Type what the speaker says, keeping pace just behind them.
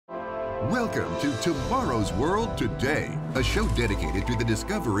Welcome to Tomorrow's World Today, a show dedicated to the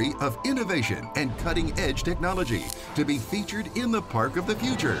discovery of innovation and cutting-edge technology to be featured in the Park of the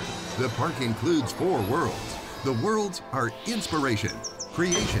Future. The park includes 4 worlds. The worlds are inspiration,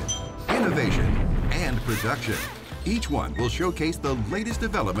 creation, innovation, and production. Each one will showcase the latest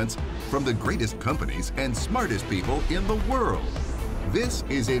developments from the greatest companies and smartest people in the world. This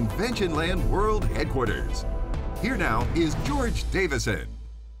is Inventionland World Headquarters. Here now is George Davison.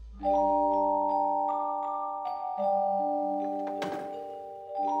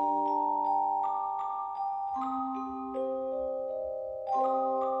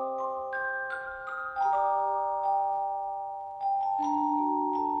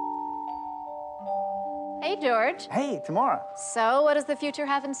 Hey, George. Hey, Tamara. So, what does the future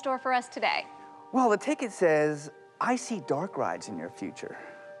have in store for us today? Well, the ticket says, I see dark rides in your future.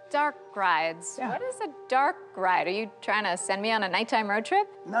 Dark rides? Yeah. What is a dark ride? Are you trying to send me on a nighttime road trip?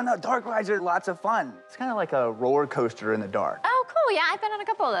 No, dark rides are lots of fun. It's kind of like a roller coaster in the dark. Oh, cool. Yeah, I've been on a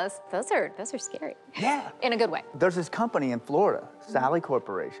couple of those. Those are scary. Yeah. In a good way. There's this company in Florida, S1E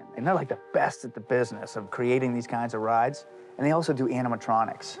Corporation, and they're like the best at the business of creating these kinds of rides. And they also do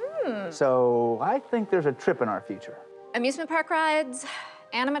animatronics. So I think there's a trip in our future. Amusement park rides,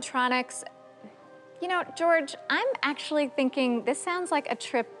 animatronics. You know, George, I'm actually thinking this sounds like a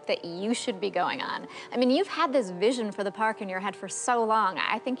trip that you should be going on. I mean, you've had this vision for the park in your head for so long.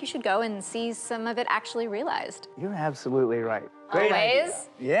 I think you should go and see some of it actually realized. You're absolutely right. Great Always? idea.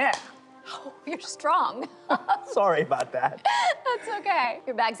 Yeah. Oh, you're strong. Sorry about that. That's okay.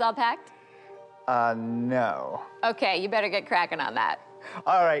 Your bag's all packed? No. Okay, you better get cracking on that.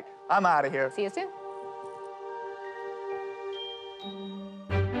 All right, I'm out of here. See you soon.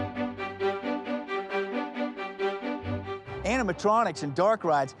 Animatronics and dark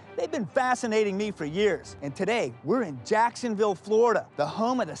rides, they've been fascinating me for years. And today, we're in Jacksonville, Florida, the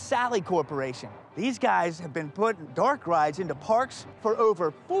home of the S1E Corporation. These guys have been putting dark rides into parks for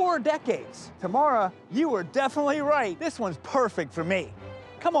over 4 decades. Tamara, you were definitely right. This one's perfect for me.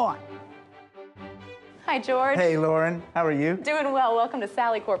 Come on. Hi, George. Hey, Lauren. How are you? Doing well. Welcome to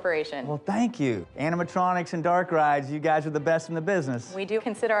S1E Corporation. Well, thank you. Animatronics and dark rides, you guys are the best in the business. We do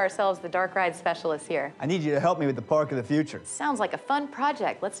consider ourselves the dark ride specialists here. I need you to help me with the Park of the Future. Sounds like a fun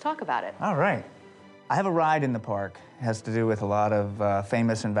project. Let's talk about it. All right. I have a ride in the park. It has to do with a lot of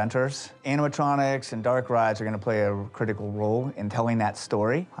famous inventors. Animatronics and dark rides are going to play a critical role in telling that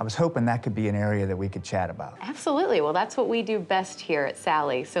story. I was hoping that could be an area that we could chat about. Absolutely. Well, that's what we do best here at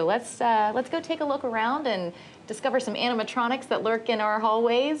S1E. So let's go take a look around and discover some animatronics that lurk in our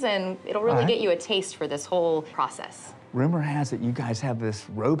hallways, and it'll really get you a taste for this whole process. Rumor has it you guys have this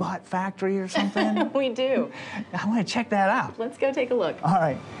robot factory or something? We do. I want to check that out. Let's go take a look. All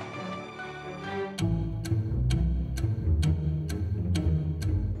right.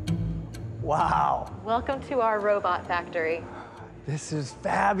 Wow. Welcome to our robot factory. This is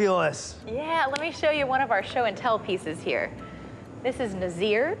fabulous. Yeah, let me show you one of our show and tell pieces here. This is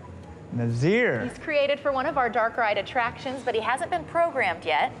Nazir. Nazir. He's created for one of our dark ride attractions, but he hasn't been programmed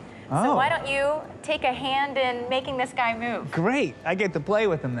yet. So why don't you take a hand in making this guy move? Great. I get to play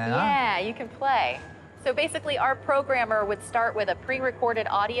with him then, huh? Yeah, you can play. So basically, our programmer would start with a pre-recorded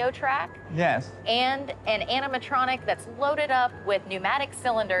audio track. Yes. And an animatronic that's loaded up with pneumatic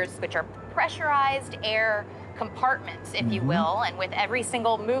cylinders, which are pressurized air compartments, if you will. And with every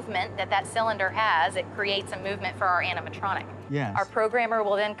single movement that that cylinder has, it creates a movement for our animatronic. Yes. Our programmer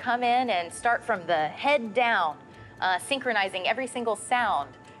will then come in and start from the head down, synchronizing every single sound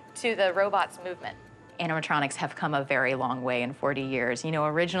to the robot's movement. Animatronics have come a very long way in 40 years. You know,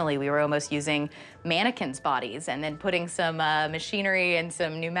 originally we were almost using mannequins' bodies and then putting some machinery and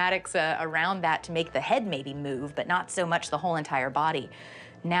some pneumatics around that to make the head maybe move, but not so much the whole entire body.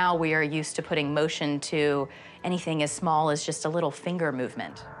 Now we are used to putting motion to anything as small as just a little finger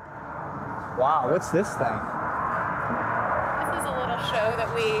movement. Wow, what's this thing? This is a little show that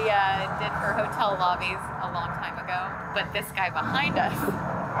we did for hotel lobbies a long time ago, but this guy behind us.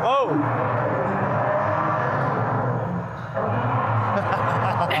 Whoa!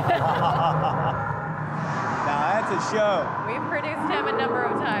 Now that's a show. We've produced him a number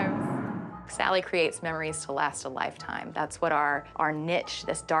of times. S1E creates memories to last a lifetime. That's what our niche,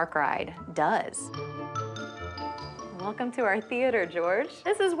 this dark ride, does. Welcome to our theater, George.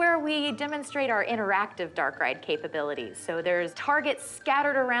 This is where we demonstrate our interactive dark ride capabilities. So there's targets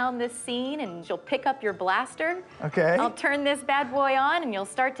scattered around this scene, and you'll pick up your blaster. Okay. I'll turn this bad boy on, and you'll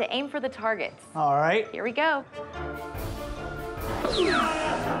start to aim for the targets. All right. Here we go.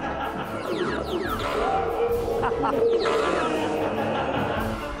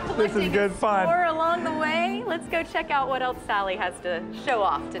 This is good fun. More along the way. Let's go check out what else Sally has to show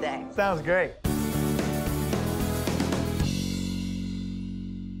off today. Sounds great.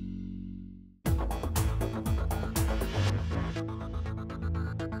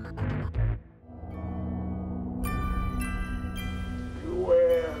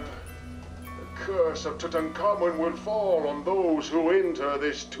 Beware. The curse of Tutankhamun will fall on those who enter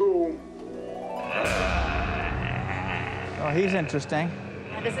this tomb. Oh, he's interesting.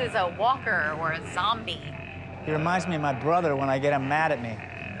 This is a walker or a zombie. He reminds me of my brother when I get him mad at me.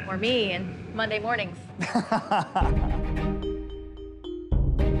 Or me in Monday mornings.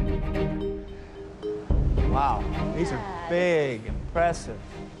 Wow, these are big, impressive.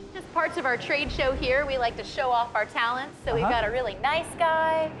 Just parts of our trade show here. We like to show off our talents. So we've got a really nice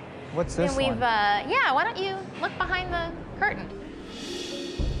guy. What's this And we've, one? yeah, why don't you look behind the curtain?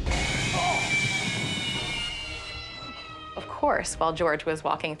 Of course, while George was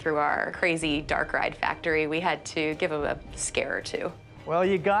walking through our crazy dark ride factory, we had to give him a scare or two. Well,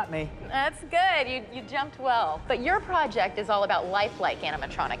 you got me. That's good, you jumped well. But your project is all about lifelike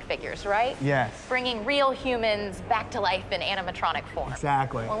animatronic figures, right? Yes. Bringing real humans back to life in animatronic form.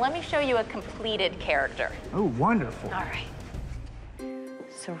 Exactly. Well, let me show you a completed character. Oh, wonderful. All right.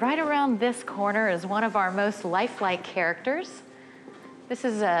 So right around this corner is one of our most lifelike characters. This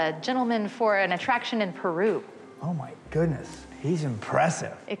is a gentleman for an attraction in Peru. Oh my goodness, he's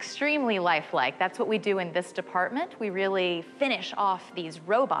impressive. Extremely lifelike. That's what we do in this department. We really finish off these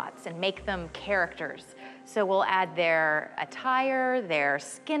robots and make them characters. So we'll add their attire, their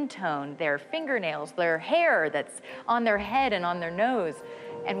skin tone, their fingernails, their hair that's on their head and on their nose,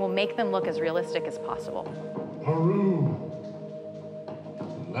 and we'll make them look as realistic as possible. Peru,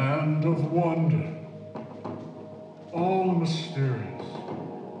 land of wonder, all mysterious,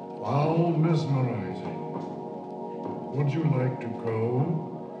 all mesmerizing. Would you like to go?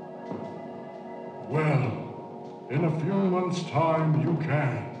 Well, in a few months' time you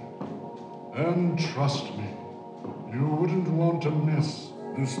can. And trust me, you wouldn't want to miss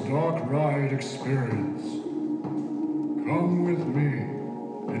this dark ride experience. Come with me,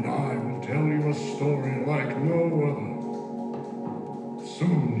 and I will tell you a story like no other.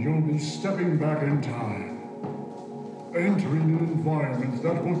 Soon you'll be stepping back in time, entering an environment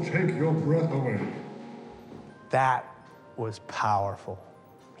that will take your breath away. That was powerful.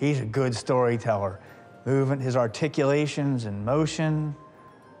 He's a good storyteller. Movement, his articulations and motion,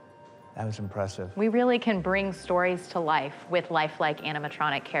 that was impressive. We really can bring stories to life with lifelike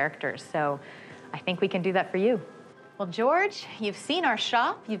animatronic characters, so I think we can do that for you. Well, George, you've seen our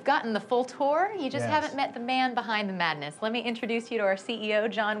shop, you've gotten the full tour, you just haven't met the man behind the madness. Let me introduce you to our CEO,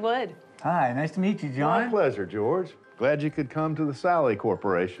 John Wood. Hi, nice to meet you, John. My pleasure, George. Glad you could come to the Sally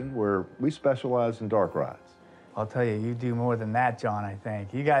Corporation, where we specialize in dark rides. I'll tell you, you do more than that, John, I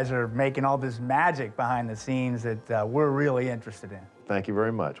think. You guys are making all this magic behind the scenes that we're really interested in. Thank you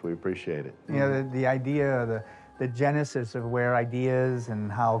very much. We appreciate it. You know, the idea, the genesis of where ideas and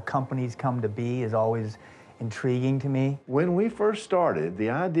how companies come to be is always intriguing to me. When we first started, the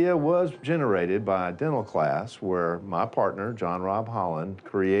idea was generated by a dental class where my partner, John Rob Holland,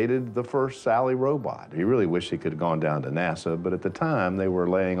 created the first Sally robot. He really wished he could have gone down to NASA, but at the time, they were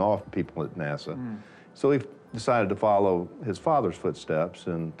laying off people at NASA. So he decided to follow his father's footsteps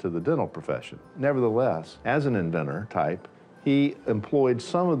into the dental profession. Nevertheless, as an inventor type, he employed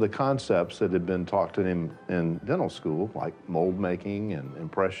some of the concepts that had been taught to him in dental school, like mold making and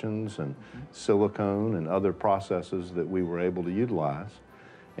impressions and silicone and other processes that we were able to utilize.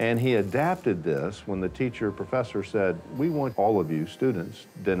 And he adapted this when the professor said, we want all of you students,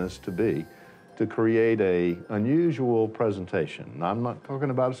 dentists to create an unusual presentation. And I'm not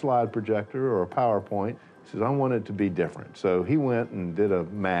talking about a slide projector or a PowerPoint. He says, I want it to be different. So he went and did a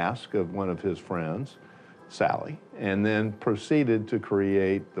mask of one of his friends, Sally, and then proceeded to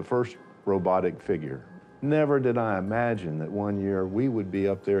create the first robotic figure. Never did I imagine that one year we would be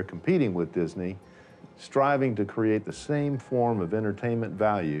up there competing with Disney, striving to create the same form of entertainment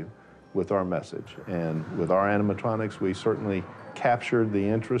value with our message. And with our animatronics, we certainly captured the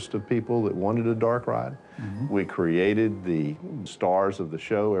interest of people that wanted a dark ride. We created the stars of the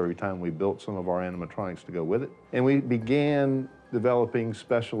show every time we built some of our animatronics to go with it. And we began developing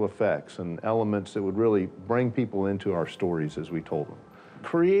special effects and elements that would really bring people into our stories as we told them.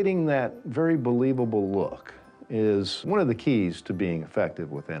 Creating that very believable look is one of the keys to being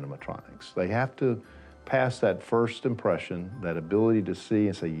effective with animatronics. They have to pass that first impression, that ability to see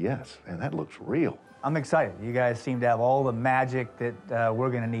and say, yes, and that looks real. I'm excited. You guys seem to have all the magic that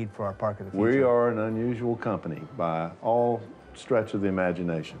we're going to need for our Park of the Future. We are an unusual company by all stretch of the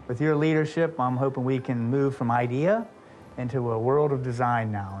imagination. With your leadership, I'm hoping we can move from idea into a world of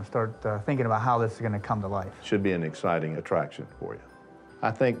design now and start thinking about how this is going to come to life. Should be an exciting attraction for you.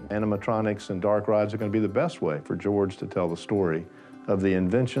 I think animatronics and dark rides are going to be the best way for George to tell the story of the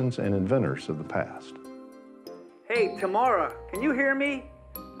inventions and inventors of the past. Hey, Tamara, can you hear me?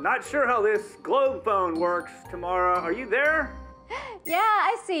 Not sure how this globe phone works, Tamara. Are you there? Yeah,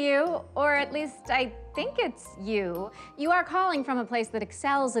 I see you, or at least I think it's you. You are calling from a place that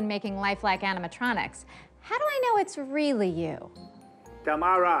excels in making lifelike animatronics. How do I know it's really you?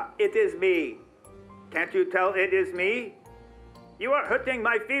 Tamara, it is me. Can't you tell it is me? You are hurting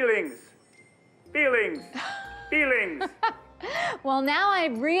my feelings. Feelings. Feelings. Well, now I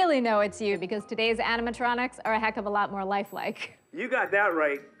really know it's you because today's animatronics are a heck of a lot more lifelike. You got that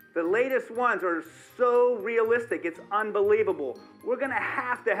right. The latest ones are so realistic, it's unbelievable. We're gonna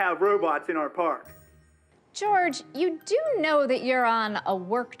have to have robots in our park. George, you do know that you're on a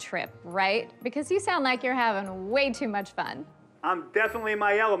work trip, right? Because you sound like you're having way too much fun. I'm definitely in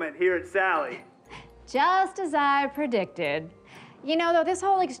my element here at Sally. Just as I predicted. You know, though, this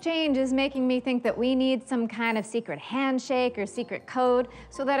whole exchange is making me think that we need some kind of secret handshake or secret code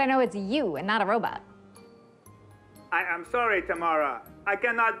so that I know it's you and not a robot. I'm sorry, Tamara. I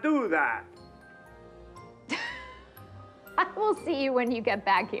cannot do that. I will see you when you get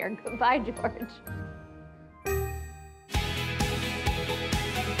back here. Goodbye, George.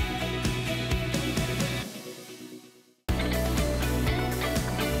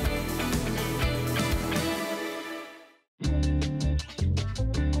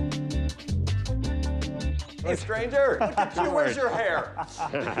 Hey, stranger! Look at you, where's your hair?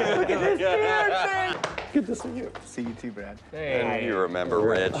 Look at this beard thing! Good to see you. See you too, Brad. Hey. You remember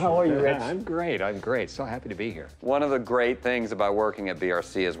Rich. How are you, Rich? Yeah, I'm great. So happy to be here. One of the great things about working at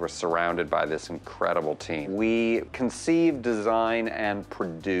BRC is we're surrounded by this incredible team. We conceive, design, and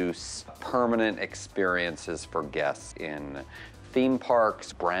produce permanent experiences for guests in theme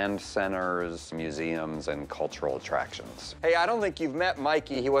parks, brand centers, museums, and cultural attractions. Hey, I don't think you've met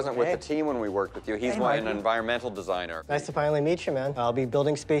Mikey. He wasn't with the team when we worked with you. He's an environmental designer. Nice to finally meet you, man. I'll be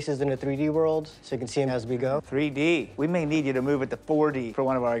building spaces in a 3D world so you can see them as we go. 3D. We may need you to move it to 4D for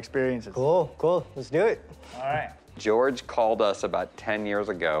one of our experiences. Cool. Let's do it. All right. George called us about 10 years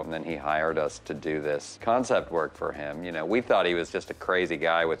ago, and then he hired us to do this concept work for him. You know, we thought he was just a crazy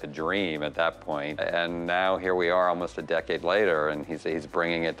guy with a dream at that point, and now here we are almost a decade later, and he's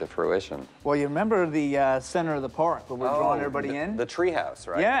bringing it to fruition. Well, you remember the center of the park where we're drawing everybody in? The Treehouse,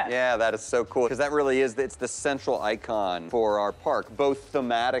 right? Yeah. Yeah, that is so cool, because that really is, it's the central icon for our park, both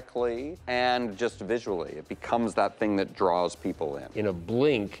thematically and just visually. It becomes that thing that draws people in. In a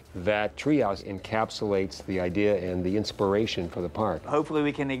blink, that treehouse encapsulates the idea and the inspiration for the park. Hopefully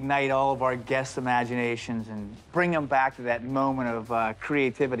we can ignite all of our guests' imaginations and bring them back to that moment of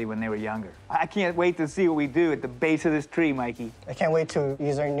creativity when they were younger. I can't wait to see what we do at the base of this tree, Mikey. I can't wait to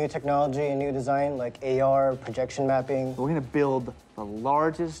use our new technology and new design like AR, projection mapping. We're gonna build the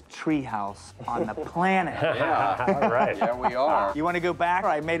largest treehouse on the planet. Yeah. All right. Yeah, we are. You want to go back?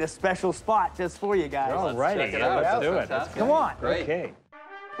 I made a special spot just for you guys. All right. Check it out. Let's do it. Fantastic. Come on. Great. Okay.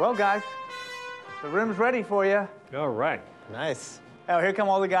 Well, guys, the room's ready for you. All right. Nice. Oh, here come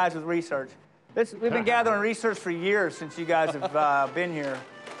all the guys with research. We've been gathering research for years since you guys have been here.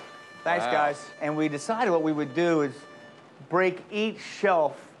 Thanks, guys. And we decided what we would do is break each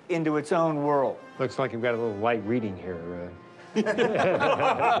shelf into its own world. Looks like you've got a little light reading here.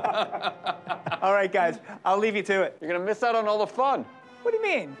 All right, guys, I'll leave you to it. You're gonna miss out on all the fun. What do you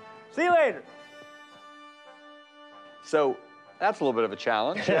mean? See you later. So that's a little bit of a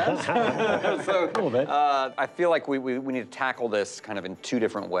challenge, yes? So, A little bit. I feel like we need to tackle this kind of in two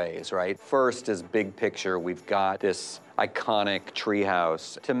different ways, right? First is big picture. We've got this iconic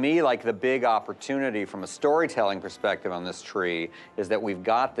treehouse. To me, like the big opportunity from a storytelling perspective on this tree is that we've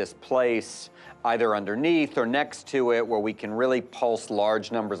got this place either underneath or next to it where we can really pulse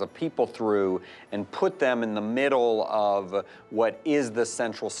large numbers of people through and put them in the middle of what is the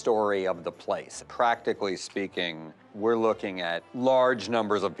central story of the place. Practically speaking, we're looking at large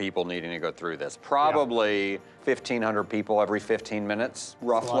numbers of people needing to go through this. Probably 1,500 people every 15 minutes,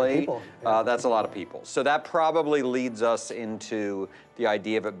 roughly. That's a lot of people. So that probably leads us into the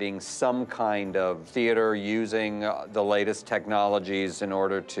idea of it being some kind of theater using the latest technologies in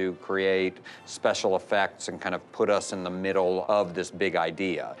order to create special effects and kind of put us in the middle of this big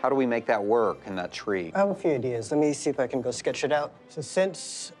idea. How do we make that work in that tree? I have a few ideas. Let me see if I can go sketch it out. So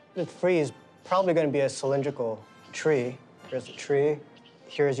since the tree is probably going to be a cylindrical tree, here's the tree,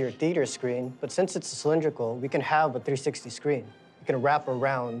 here's your theater screen, but since it's cylindrical, we can have a 360 screen. We can wrap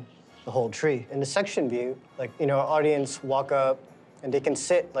around the whole tree. In the section view, like, you know, our audience walk up and they can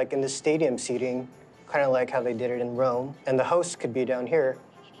sit like in the stadium seating kind of like how they did it in Rome. And the host could be down here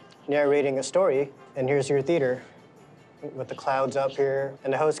narrating a story, and here's your theater with the clouds up here.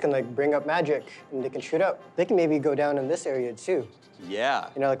 And the host can like bring up magic and they can shoot up. They can maybe go down in this area too. Yeah.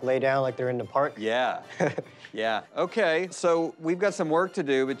 You know, like lay down like they're in the park. Yeah. Yeah. Okay, so we've got some work to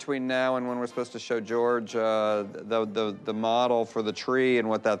do between now and when we're supposed to show George the model for the tree and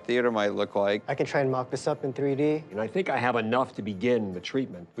what that theater might look like. I can try and mock this up in 3D. And I think I have enough to begin the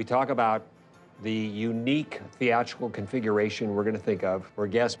treatment. We talk about the unique theatrical configuration we're going to think of, where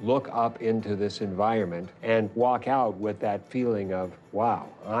guests look up into this environment and walk out with that feeling of, wow,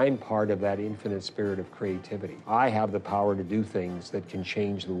 I'm part of that infinite spirit of creativity. I have the power to do things that can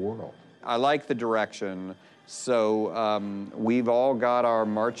change the world. I like the direction. So we've all got our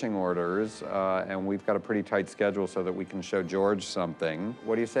marching orders, and we've got a pretty tight schedule so that we can show George something.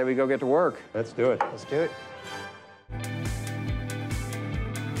 What do you say we go get to work? Let's do it. Let's do it.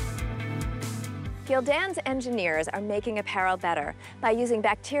 Gildan's engineers are making apparel better by using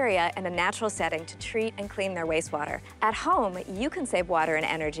bacteria in a natural setting to treat and clean their wastewater. At home, you can save water and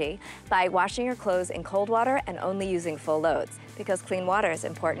energy by washing your clothes in cold water and only using full loads, because clean water is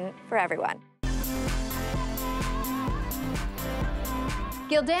important for everyone.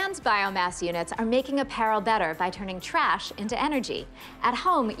 Gildan's biomass units are making apparel better by turning trash into energy. At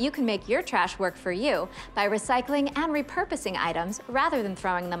home, you can make your trash work for you by recycling and repurposing items rather than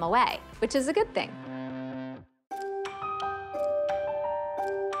throwing them away, which is a good thing.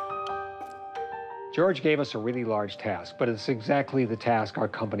 George gave us a really large task, but it's exactly the task our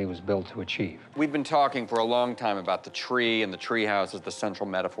company was built to achieve. We've been talking for a long time about the tree and the treehouse as the central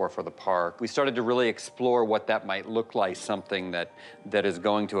metaphor for the park. We started to really explore what that might look like, something that is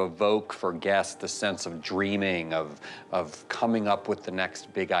going to evoke for guests the sense of dreaming, of coming up with the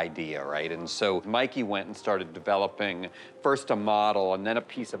next big idea, right? And so Mikey went and started developing first a model and then a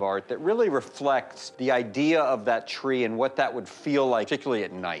piece of art that really reflects the idea of that tree and what that would feel like, particularly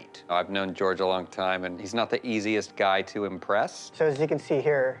at night. I've known George a long time, and he's not the easiest guy to impress. So as you can see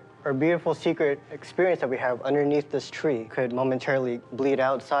here, our beautiful secret experience that we have underneath this tree could momentarily bleed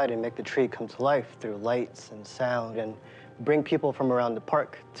outside and make the tree come to life through lights and sound, and bring people from around the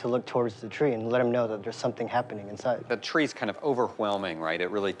park to look towards the tree and let them know that there's something happening inside. The tree's kind of overwhelming, right?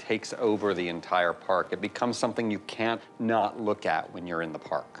 It really takes over the entire park. It becomes something you can't not look at when you're in the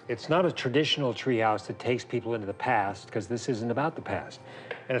park. It's not a traditional treehouse that takes people into the past, because this isn't about the past.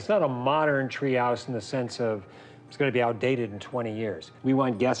 And it's not a modern treehouse in the sense of it's going to be outdated in 20 years. We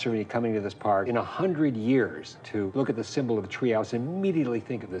want guests who are coming to this park in 100 years to look at the symbol of the treehouse and immediately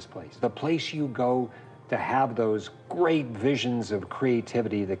think of this place. The place you go to have those great visions of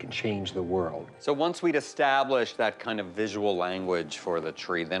creativity that can change the world. So once we'd established that kind of visual language for the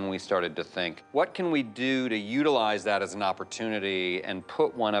tree, then we started to think, what can we do to utilize that as an opportunity and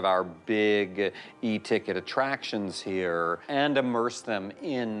put one of our big e-ticket attractions here and immerse them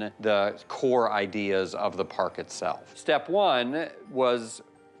in the core ideas of the park itself? Step one was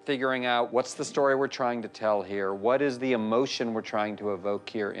figuring out what's the story we're trying to tell here, what is the emotion we're trying to evoke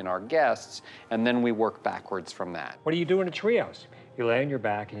here in our guests, and then we work backwards from that. What do you do in a treehouse? You lay on your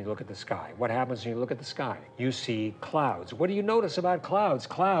back and you look at the sky. What happens when you look at the sky? You see clouds. What do you notice about clouds?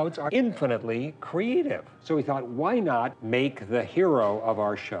 Clouds are infinitely creative. So we thought, why not make the hero of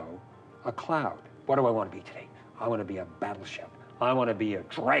our show a cloud? What do I want to be today? I want to be a battleship. I want to be a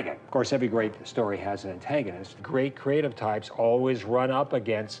dragon. Of course, every great story has an antagonist. Great creative types always run up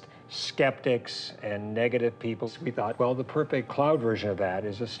against skeptics and negative people. We thought, well, the perfect cloud version of that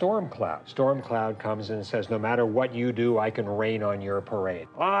is a storm cloud. Storm cloud comes in and says, no matter what you do, I can rain on your parade.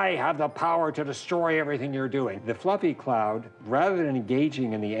 I have the power to destroy everything you're doing. The fluffy cloud, rather than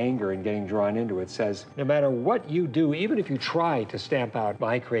engaging in the anger and getting drawn into it, says, no matter what you do, even if you try to stamp out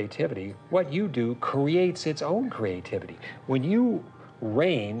my creativity, what you do creates its own creativity. When you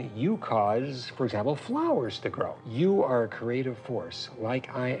rain, you cause, for example, flowers to grow. You are a creative force, like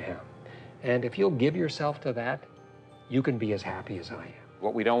I am. And if you'll give yourself to that, you can be as happy as I am.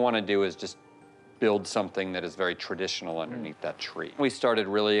 What we don't want to do is just build something that is very traditional underneath that tree. We started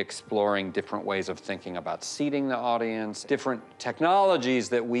really exploring different ways of thinking about seating the audience, different technologies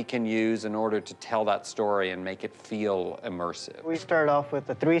that we can use in order to tell that story and make it feel immersive. We started off with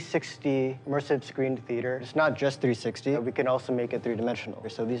a 360 immersive screen theater. It's not just 360, we can also make it three-dimensional.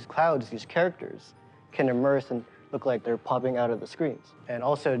 So these clouds, these characters, can immerse and look like they're popping out of the screens. And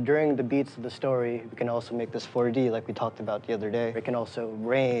also during the beats of the story, we can also make this 4D like we talked about the other day. It can also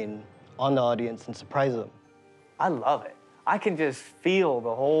rain on the audience and surprise them. I love it. I can just feel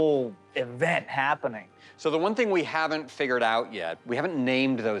the whole event happening. So the one thing we haven't figured out yet, we haven't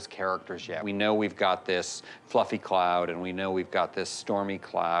named those characters yet. We know we've got this fluffy cloud and we know we've got this stormy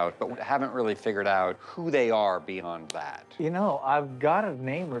cloud, but we haven't really figured out who they are beyond that. You know, I've got a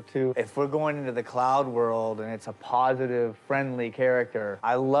name or two. If we're going into the cloud world and it's a positive, friendly character,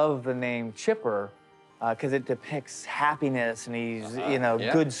 I love the name Chipper because it depicts happiness and he's, you know,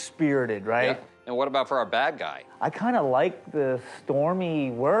 good-spirited, right? Yeah. And what about for our bad guy? I kind of like the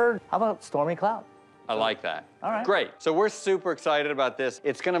stormy word. How about stormy cloud? I like that. All right. Great. So we're super excited about this.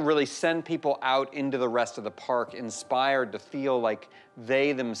 It's going to really send people out into the rest of the park inspired to feel like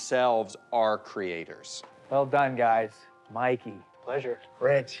they themselves are creators. Well done, guys. Mikey. Pleasure.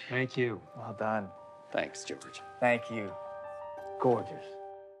 Rich. Thank you. Well done. Thanks, George. Thank you. Gorgeous.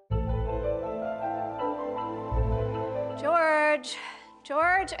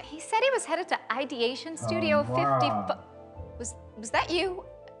 George, he said he was headed to Ideation Studio 50. Was that you?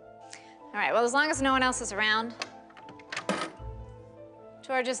 All right, well, as long as no one else is around.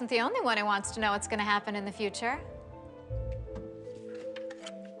 George isn't the only one who wants to know what's gonna happen in the future.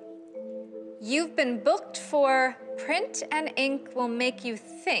 You've been booked for Print and Ink Will Make You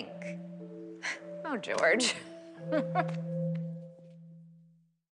Think. Oh, George.